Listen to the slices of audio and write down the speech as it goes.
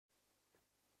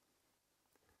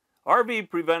RV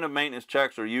preventive maintenance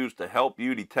checks are used to help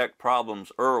you detect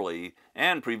problems early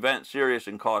and prevent serious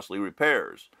and costly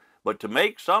repairs. But to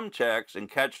make some checks and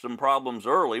catch some problems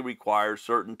early requires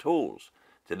certain tools.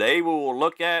 Today we will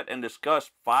look at and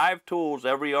discuss 5 tools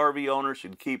every RV owner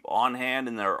should keep on hand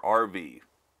in their RV.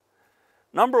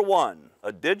 Number 1,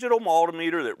 a digital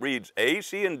multimeter that reads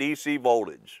AC and DC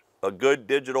voltage. A good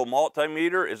digital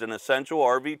multimeter is an essential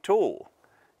RV tool.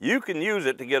 You can use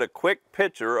it to get a quick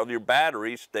picture of your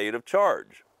battery's state of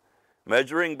charge.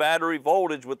 Measuring battery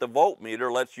voltage with the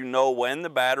voltmeter lets you know when the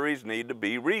batteries need to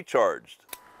be recharged.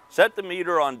 Set the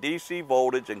meter on DC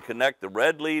voltage and connect the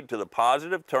red lead to the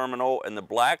positive terminal and the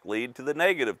black lead to the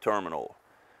negative terminal.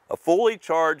 A fully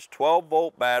charged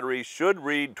 12-volt battery should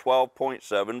read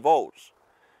 12.7 volts.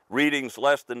 Readings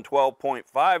less than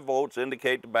 12.5 volts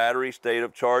indicate the battery state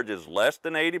of charge is less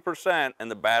than 80% and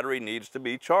the battery needs to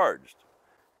be charged.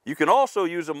 You can also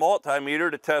use a multimeter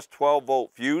to test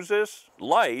 12-volt fuses,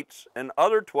 lights, and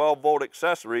other 12-volt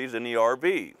accessories in the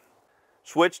RV.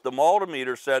 Switch the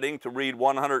multimeter setting to read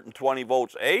 120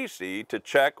 volts AC to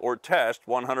check or test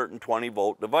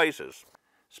 120-volt devices.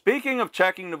 Speaking of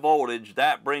checking the voltage,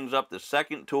 that brings up the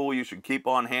second tool you should keep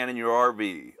on hand in your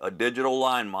RV, a digital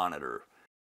line monitor.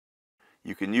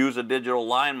 You can use a digital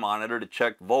line monitor to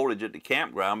check voltage at the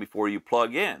campground before you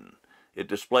plug in. It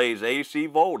displays AC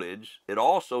voltage. It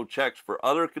also checks for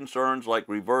other concerns like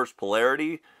reverse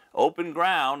polarity, open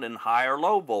ground, and high or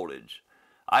low voltage.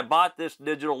 I bought this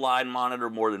digital line monitor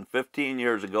more than 15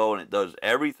 years ago and it does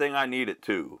everything I need it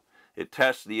to. It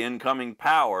tests the incoming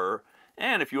power,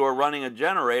 and if you are running a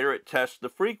generator, it tests the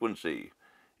frequency.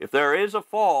 If there is a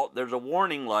fault, there's a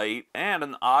warning light and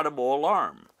an audible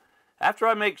alarm. After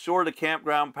I make sure the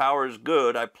campground power is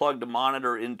good, I plug the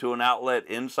monitor into an outlet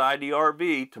inside the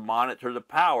RV to monitor the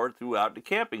power throughout the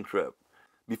camping trip.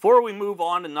 Before we move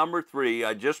on to number 3,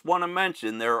 I just want to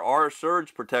mention there are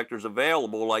surge protectors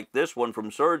available like this one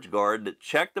from SurgeGuard that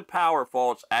check the power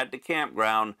faults at the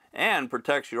campground and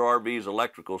protects your RV's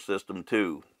electrical system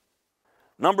too.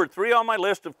 Number 3 on my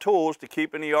list of tools to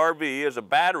keep in the RV is a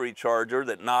battery charger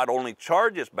that not only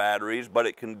charges batteries, but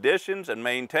it conditions and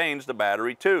maintains the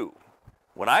battery too.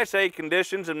 When I say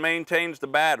conditions and maintains the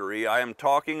battery, I am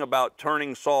talking about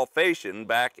turning sulfation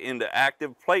back into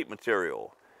active plate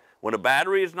material. When a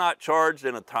battery is not charged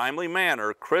in a timely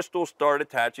manner, crystals start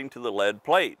attaching to the lead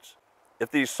plates. If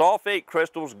these sulfate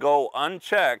crystals go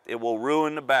unchecked, it will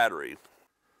ruin the battery.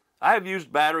 I have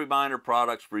used Battery Minder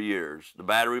products for years. The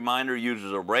Battery Minder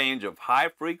uses a range of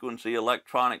high-frequency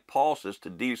electronic pulses to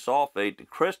desulfate the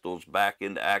crystals back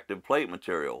into active plate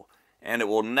material, and it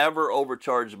will never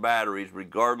overcharge the batteries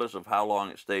regardless of how long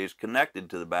it stays connected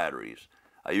to the batteries.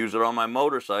 I use it on my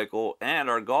motorcycle and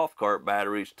our golf cart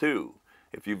batteries too.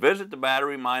 If you visit the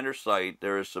Battery Minder site,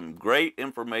 there is some great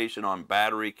information on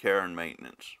battery care and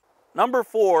maintenance. Number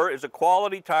 4 is a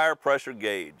quality tire pressure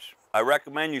gauge. I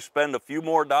recommend you spend a few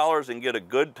more dollars and get a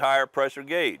good tire pressure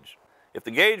gauge. If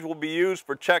the gauge will be used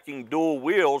for checking dual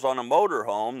wheels on a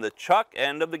motorhome, the chuck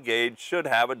end of the gauge should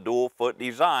have a dual foot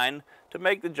design to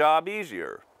make the job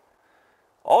easier.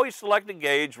 Always select a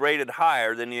gauge rated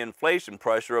higher than the inflation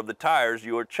pressure of the tires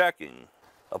you are checking.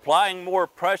 Applying more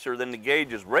pressure than the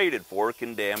gauge is rated for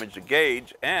can damage the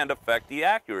gauge and affect the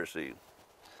accuracy.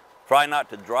 Try not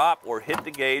to drop or hit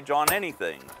the gauge on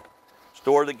anything.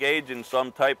 Store the gauge in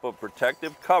some type of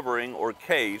protective covering or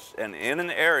case and in an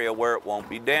area where it won't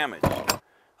be damaged.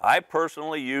 I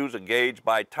personally use a gauge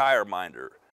by Tire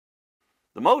Minder.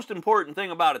 The most important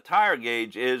thing about a tire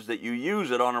gauge is that you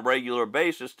use it on a regular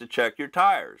basis to check your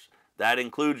tires. That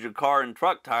includes your car and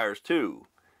truck tires too.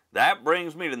 That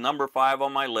brings me to number 5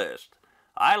 on my list.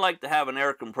 I like to have an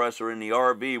air compressor in the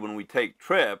RV when we take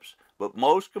trips, but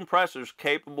most compressors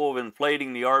capable of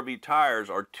inflating the RV tires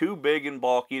are too big and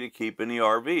bulky to keep in the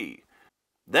RV.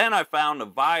 Then I found a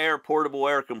Viair portable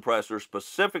air compressor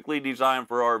specifically designed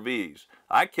for RVs.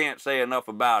 I can't say enough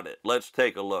about it. Let's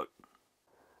take a look.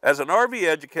 As an RV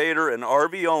educator and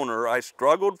RV owner, I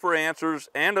struggled for answers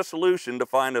and a solution to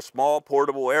find a small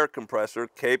portable air compressor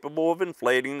capable of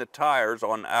inflating the tires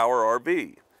on our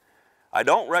RV. I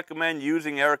don't recommend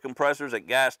using air compressors at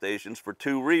gas stations for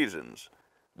 2 reasons.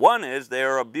 One is they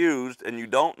are abused and you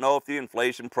don't know if the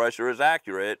inflation pressure is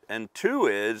accurate, and 2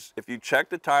 is if you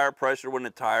check the tire pressure when the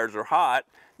tires are hot,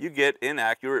 you get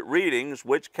inaccurate readings,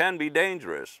 which can be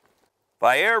dangerous.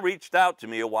 Viair reached out to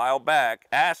me a while back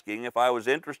asking if I was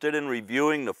interested in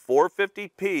reviewing the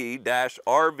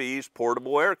 450P-RV's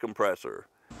portable air compressor.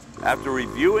 After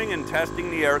reviewing and testing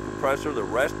the air compressor, the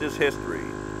rest is history.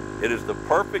 It is the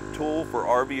perfect tool for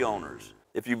RV owners.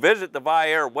 If you visit the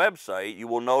Viair website, you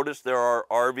will notice there are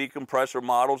RV compressor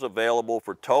models available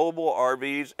for towable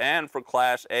RVs and for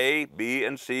Class A, B,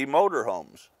 and C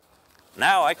motorhomes.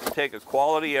 Now I can take a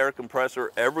quality air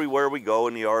compressor everywhere we go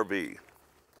in the RV.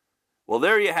 Well,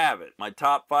 there you have it, my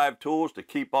top 5 tools to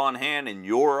keep on hand in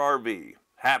your RV.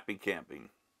 Happy camping!